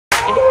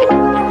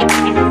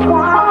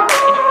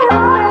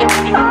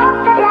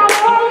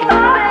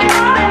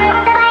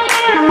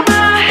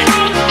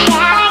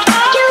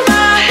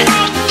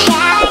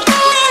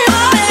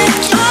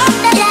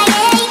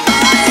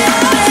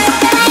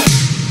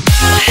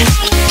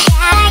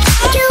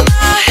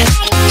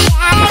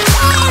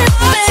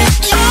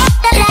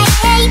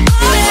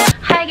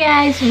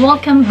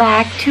Welcome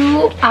back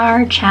to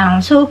our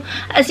channel. So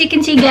as you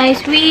can see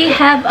guys, we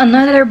have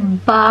another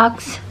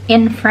box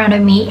in front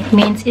of me. It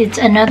means it's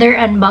another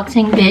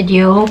unboxing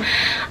video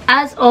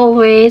as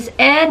always,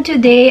 and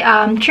today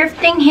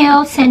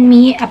Thriftinghills sent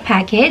me a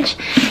package,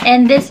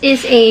 and this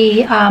is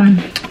a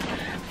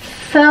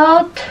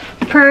felt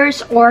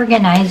purse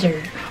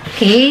organizer.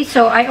 Okay,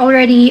 so I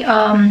already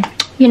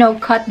you know,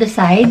 cut the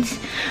sides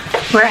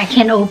where I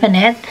can open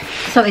it,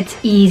 so it's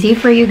easy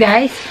for you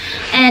guys.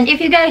 And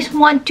if you guys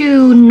want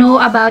to know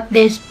about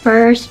this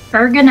purse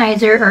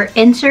organizer or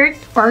insert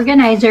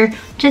organizer,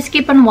 just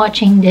keep on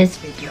watching this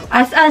video.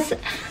 As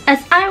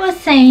I was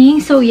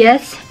saying, so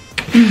yes,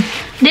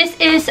 this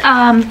is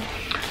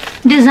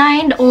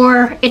designed,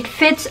 or it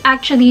fits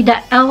actually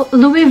the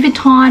Louis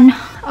Vuitton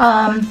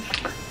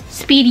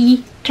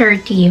Speedy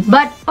 30.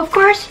 But of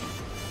course,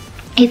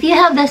 if you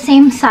have the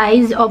same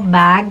size of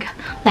bag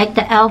like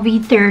the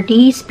LV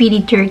 30,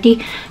 Speedy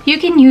 30, you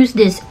can use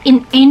this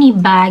in any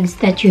bags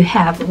that you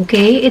have.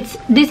 Okay,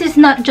 this is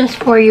not just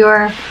for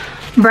your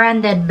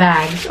branded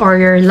bags or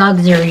your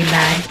luxury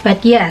bags,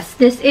 but yes,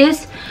 this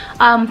is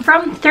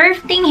from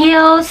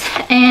Thriftinghills,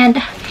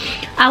 and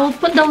I will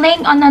put the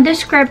link on the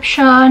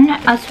description,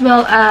 as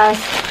well as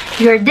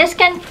your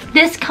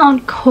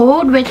discount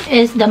code, which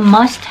is the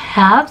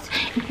must-haves.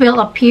 It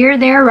will appear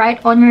there right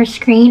on your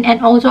screen,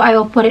 and also I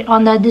will put it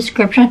on the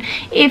description.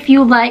 If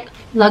you like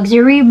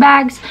luxury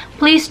bags,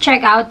 please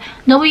check out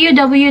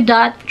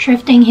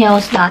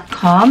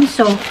www.thriftinghills.com.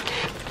 So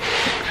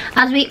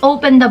as we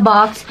open the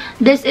box,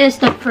 this is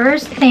the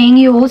first thing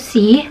you will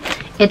see.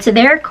 It's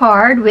their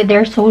card with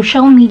their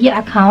social media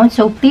account,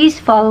 so please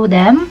follow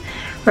them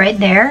right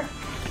there.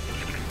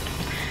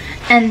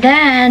 And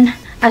then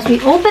as we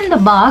open the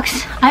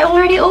box, I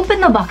already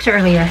opened the box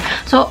earlier,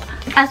 so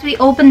as we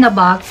open the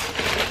box,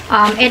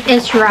 it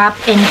is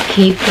wrapped in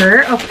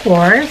paper, of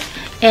course,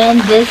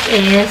 and this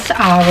is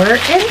our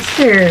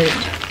insert.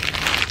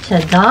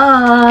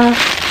 Ta-da!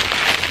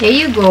 There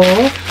you go.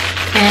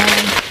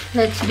 And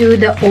let's do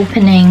the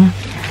opening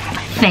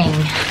thing.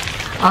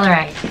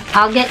 Alright,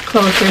 I'll get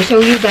closer so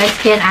you guys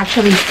can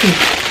actually see.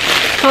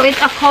 So it's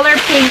a color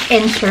pink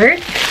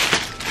insert.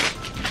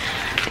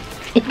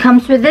 It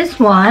comes with this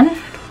one.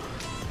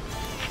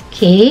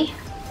 Okay.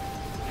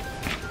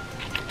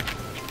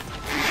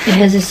 It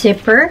has a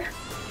zipper.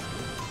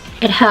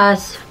 It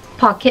has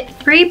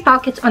three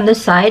pockets on the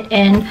side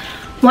and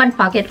one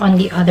pocket on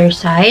the other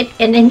side,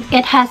 and then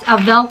it has a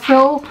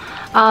Velcro,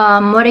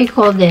 what do you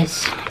call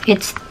this?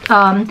 It's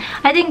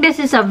I think this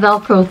is a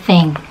Velcro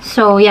thing.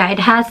 So yeah, it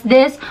has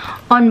this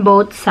on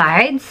both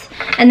sides,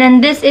 and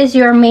then this is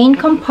your main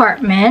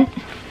compartment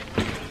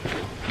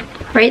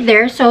right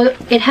there. So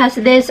it has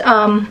this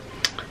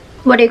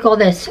what do you call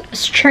this,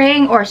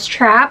 string or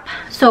strap,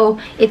 so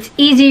it's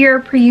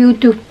easier for you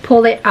to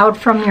pull it out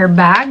from your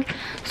bag.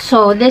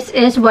 So this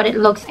is what it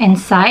looks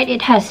inside.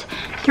 It has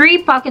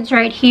three pockets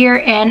right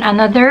here, and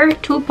another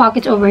two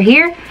pockets over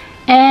here,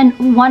 and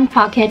one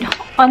pocket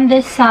on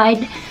this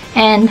side,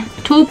 and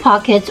two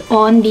pockets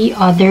on the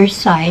other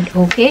side.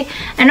 Okay,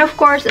 and of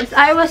course, as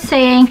I was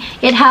saying,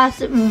 it has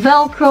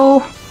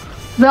velcro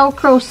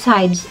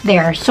sides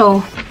there,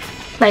 so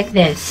like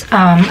this.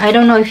 I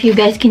don't know if you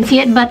guys can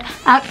see it, but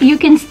you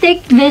can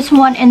stick this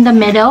one in the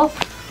middle,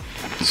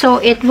 so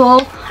it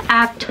will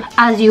act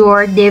as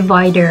your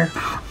divider.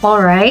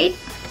 Alright,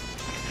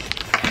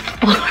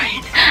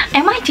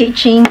 am I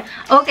teaching?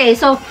 Okay,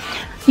 so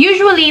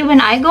usually when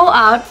I go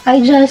out,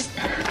 I just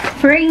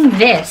bring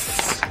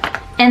this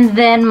and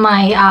then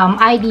my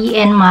ID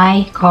and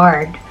my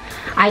card.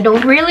 I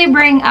don't really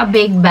bring a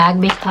big bag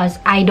because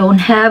I don't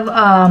have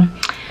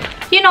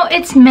you know,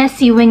 it's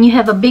messy when you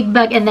have a big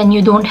bag and then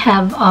you don't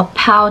have a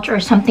pouch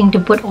or something to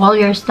put all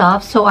your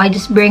stuff. So I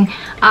just bring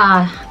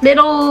a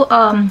little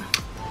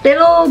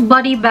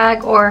body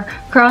bag or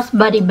cross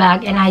body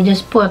bag, and I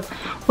just put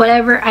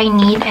whatever I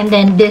need. And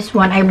then this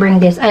one, I bring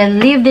this, I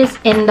leave this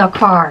in the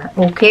car.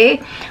 Okay,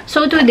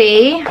 so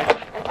today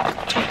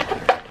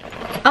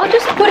I'll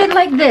just put it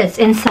like this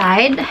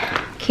inside.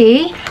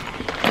 Okay,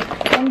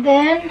 and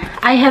then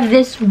I have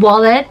this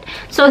wallet.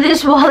 So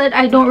this wallet,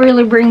 I don't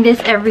really bring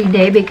this every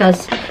day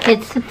because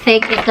it's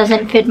thick, it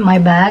doesn't fit my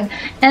bag.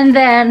 And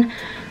then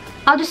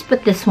I'll just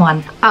put this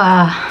one,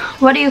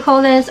 what do you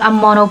call this, a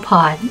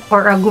monopod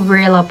or a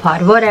gorilla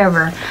pod,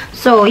 whatever.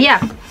 So yeah,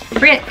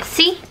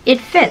 see, it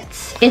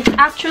fits. It's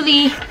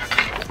actually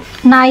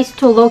nice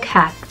to look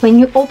at. When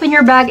you open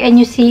your bag and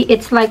you see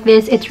it's like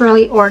this, it's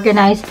really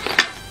organized.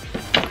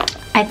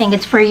 I think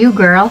it's for you,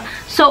 girl.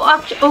 So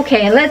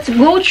okay, let's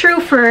go through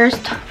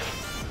first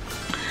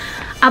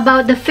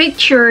about the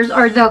features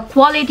or the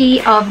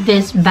quality of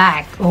this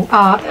bag,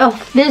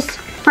 of this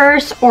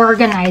purse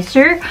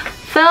organizer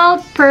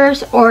felt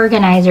purse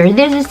organizer.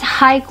 This is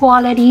high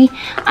quality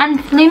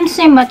and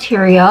flimsy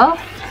material.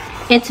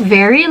 It's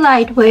very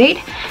lightweight,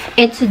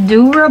 it's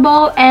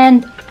durable,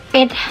 and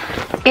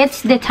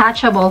it's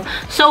detachable.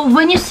 So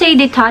when I say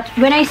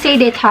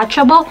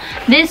detachable,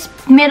 this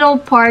middle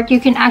part you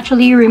can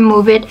actually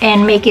remove it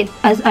and make it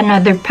as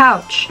another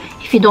pouch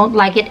if you don't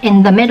like it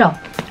in the middle.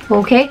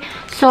 Okay,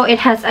 so it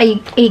has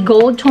a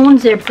gold tone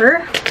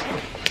zipper.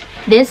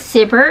 This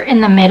zipper in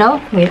the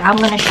middle, wait, I'm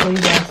gonna show you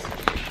guys.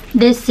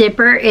 This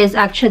zipper is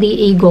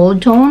actually a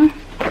gold tone,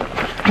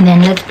 and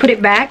then let's put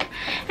it back.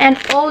 And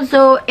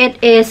also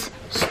it is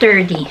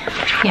sturdy,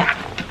 yeah,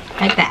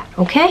 like that.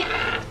 Okay,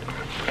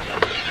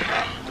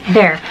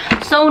 there.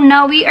 So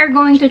now we are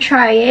going to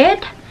try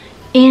it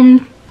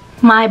in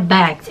my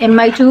bags, in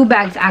my 2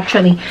 bags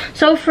actually.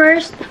 So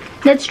first,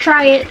 let's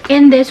try it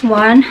in this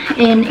one,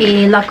 in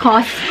a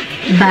Lacoste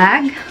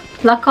bag,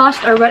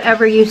 Lacoste or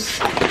whatever you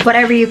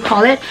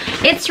call it.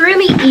 It's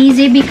really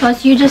easy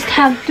because you just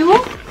have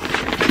to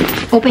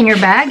open your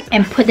bag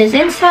and put this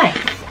inside.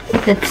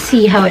 Let's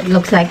see how it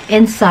looks like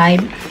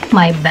inside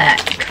my bag.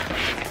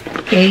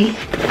 Okay,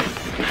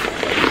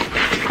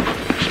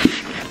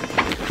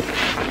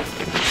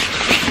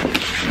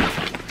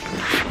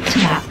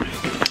 yeah,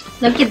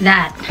 look at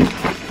that.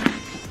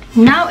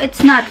 Now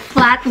it's not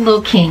flat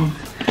looking.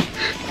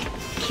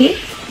 Okay,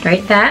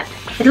 right, that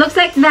it looks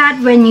like that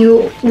when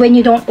you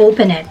don't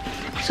open it,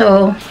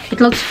 so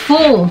it looks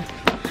full,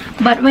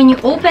 but when you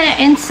open it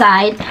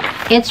inside,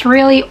 it's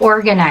really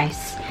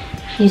organized.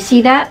 You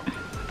see that?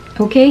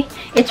 Okay,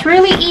 it's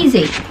really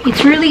easy.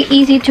 It's really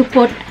easy to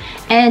put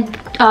and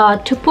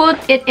to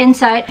put it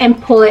inside and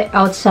pull it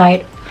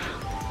outside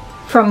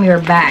from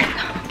your bag.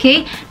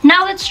 Okay,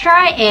 now let's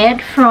try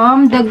it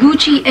from the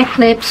Gucci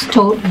Eclipse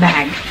tote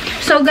bag.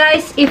 So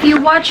guys, if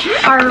you watch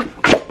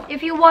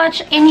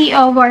any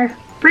of our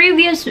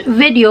previous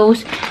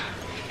videos,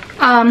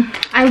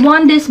 I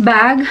won this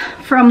bag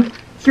from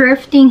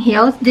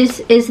Thriftinghills.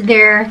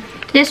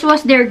 This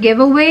was their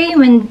giveaway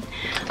when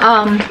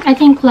I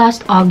think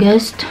last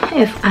August,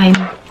 if I'm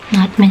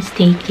not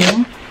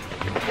mistaken.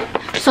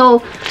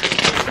 So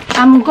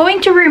I'm going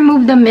to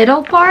remove the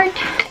middle part,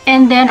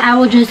 and then I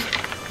will just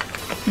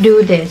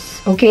do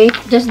this. Okay,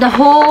 just the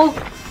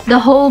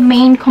whole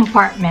main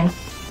compartment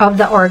of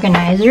the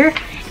organizer,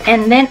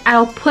 and then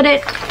I'll put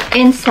it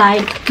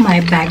inside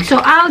my bag.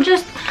 So I'll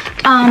just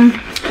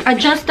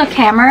adjust the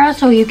camera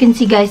so you can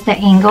see, guys, the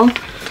angle.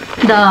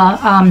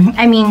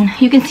 I mean,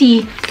 you can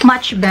see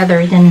much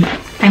better than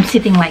I'm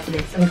sitting like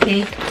this.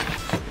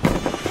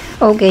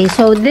 Okay,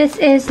 so this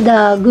is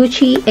the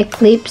Gucci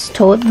Eclipse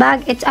tote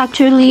bag. It's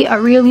actually a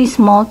really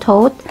small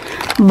tote,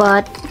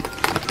 but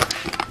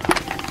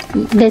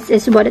this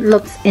is what it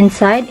looks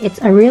inside. It's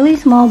a really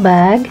small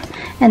bag,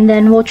 and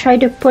then we'll try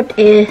to put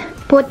the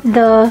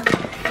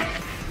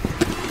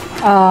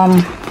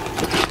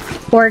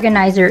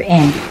organizer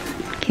in.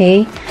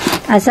 Okay,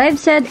 as I've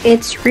said,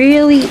 it's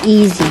really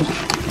easy.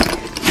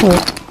 So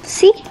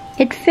see,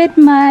 it fit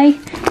my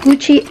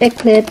Gucci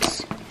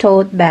Eclipse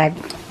tote bag.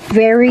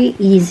 Very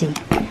easy.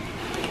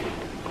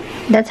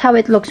 That's how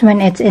it looks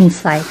when it's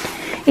inside.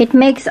 It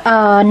makes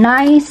a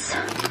nice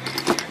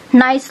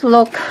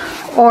look,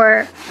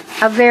 or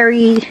a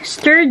very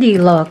sturdy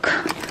look.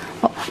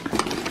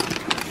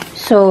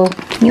 So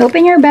you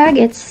open your bag,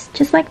 it's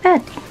just like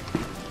that.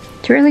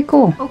 It's really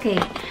cool. Okay,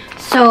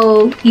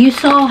 so you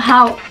saw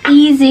how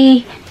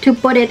easy to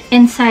put it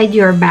inside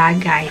your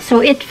bag, guys.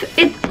 So it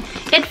fit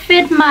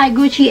my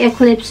Gucci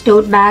Eclipse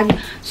tote bag.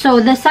 So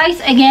the size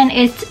again,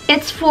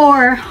 it's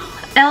for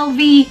LV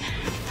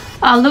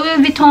Louis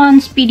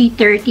Vuitton Speedy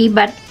 30,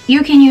 but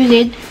you can use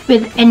it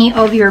with any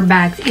of your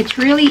bags. It's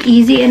really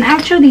easy, and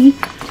actually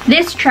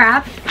this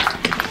strap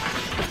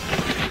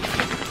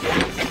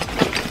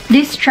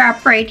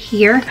right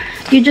here,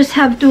 you just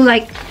have to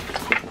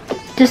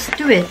just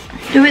do it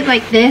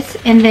like this,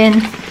 and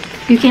then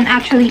you can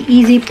actually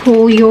easily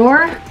pull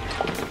your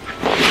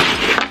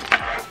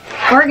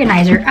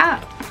organizer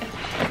up.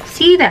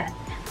 See that?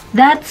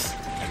 This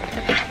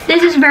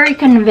is very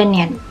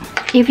convenient.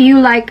 If you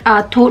like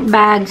tote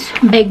bags,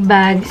 big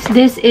bags,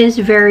 this is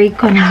very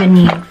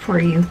convenient for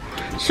you.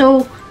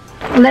 So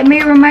let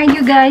me remind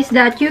you guys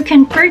that you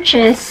can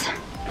purchase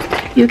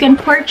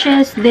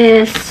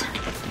this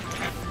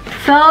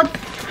felt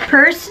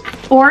purse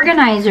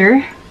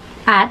organizer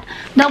at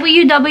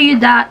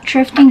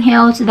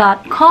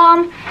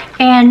www.thriftinghills.com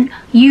and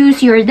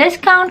use your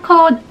discount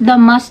code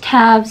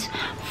THEMUSTHAVES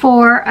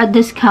for a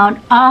discount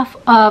off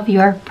of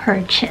your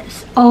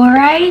purchase.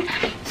 Alright,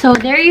 so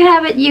there you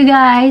have it, you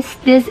guys.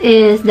 This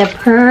is the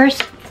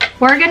purse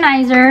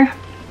organizer.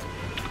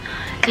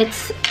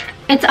 It's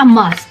a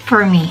must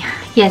for me.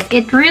 Yes,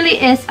 it really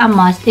is a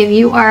must if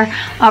you are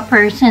a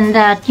person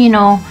that, you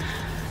know,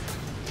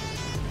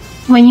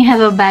 when you have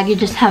a bag, you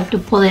just have to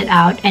pull it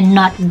out and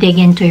not dig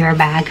into your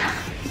bag.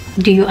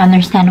 Do you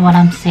understand what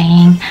I'm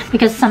saying?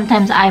 Because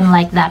sometimes I'm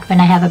like that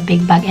when I have a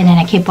big bag and then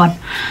I keep on,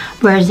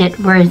 where is it?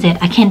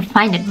 I can't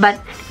find it.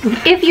 But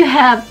if you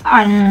have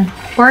an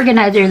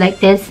organizer like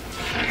this,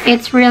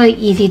 it's really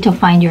easy to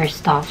find your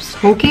stuffs.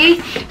 Okay,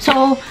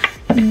 so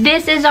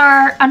this is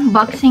our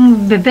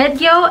unboxing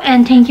video,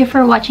 and thank you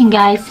for watching,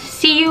 guys.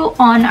 See you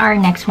on our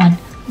next one.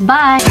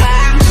 Bye.